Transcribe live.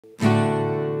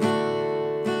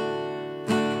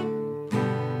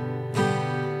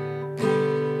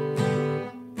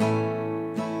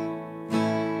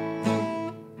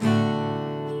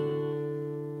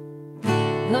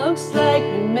Looks like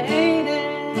we made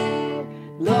it.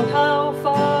 Look how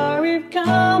far we've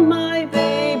come, my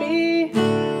baby.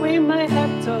 We might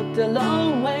have took the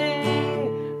long way.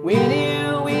 We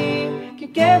knew we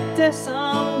could get there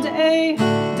someday.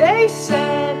 They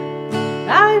said,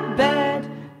 I bet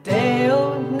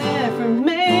they'll never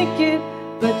make it,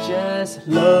 but just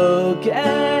look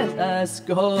at us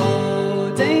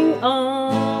holding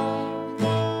on.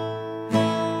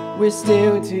 We're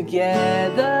still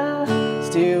together,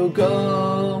 still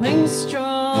going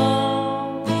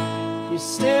strong. You're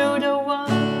still the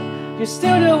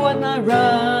one I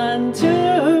run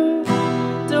to,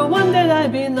 the one that I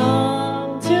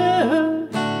belong to.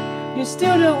 You're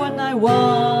still the one I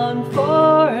want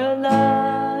for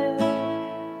life.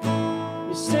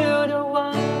 You're still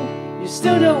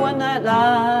the one that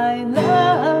I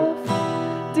love,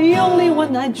 the only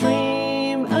one I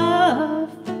dream of.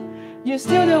 You're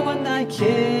still the one I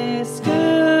kiss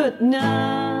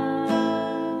goodnight.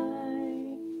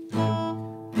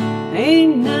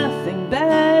 Ain't nothing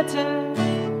better.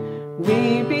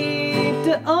 We beat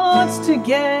the odds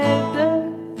together.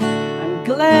 I'm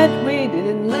glad we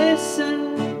didn't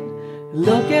listen.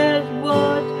 Look at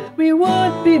what we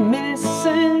would be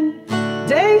missing.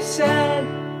 They said,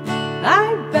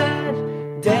 I bet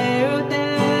they'll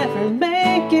never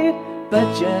make it,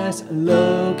 but just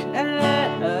look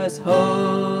at us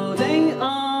holding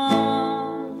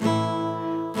on.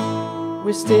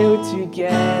 We're still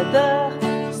together,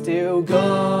 still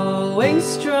going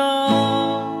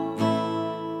strong.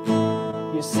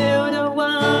 You're still the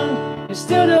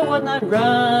one I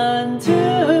run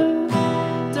to,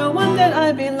 the one that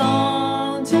I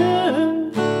belong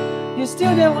to. You're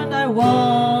still the one I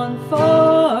want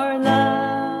for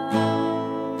life.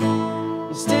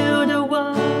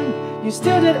 You're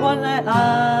still the one that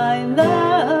I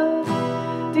love,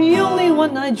 the only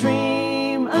one I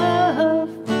dream of.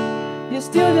 You're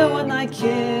still the one I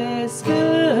kiss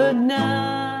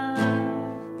goodnight.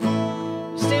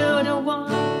 You're still the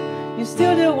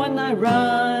one I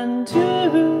run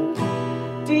to,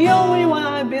 the only one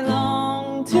I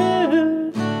belong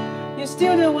to. You're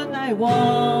still the one I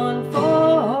want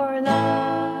for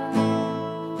life.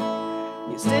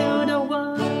 You're still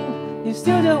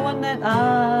the one that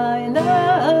I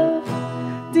love,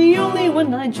 the only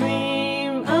one I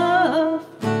dream of.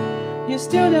 You're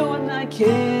still the one I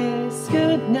kiss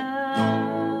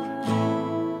goodnight.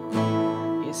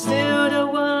 You're still the